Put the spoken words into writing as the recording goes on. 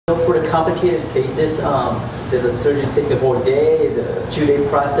So for the complicated cases, does a surgeon take the whole day? Is it a 2-day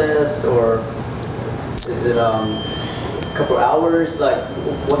process, or is it a couple hours? Like,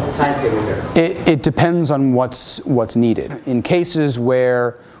 what's the timetable here? It depends on what's needed. In cases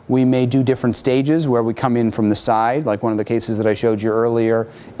where we may do different stages, where we come in from the side, like one of the cases that I showed you earlier,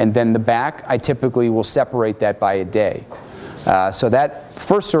 and then the back, I typically will separate that by a day. So that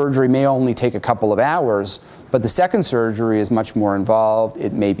first surgery may only take a couple of hours, but the second surgery is much more involved.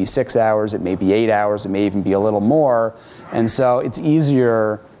 It may be 6 hours, it may be 8 hours, it may even be a little more. And so it's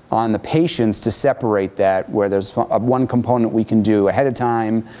easier on the patients to separate that, where there's one component we can do ahead of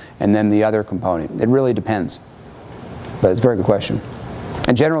time and then the other component. It really depends. But it's a very good question.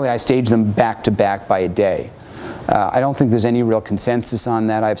 And generally I stage them back to back by a day. I don't think there's any real consensus on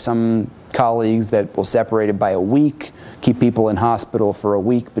that. I have some colleagues that will separate it by a week, keep people in hospital for a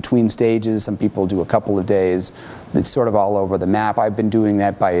week between stages. Some people do a couple of days. It's sort of all over the map. I've been doing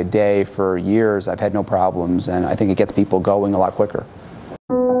that by a day for years. I've had no problems, and I think it gets people going a lot quicker.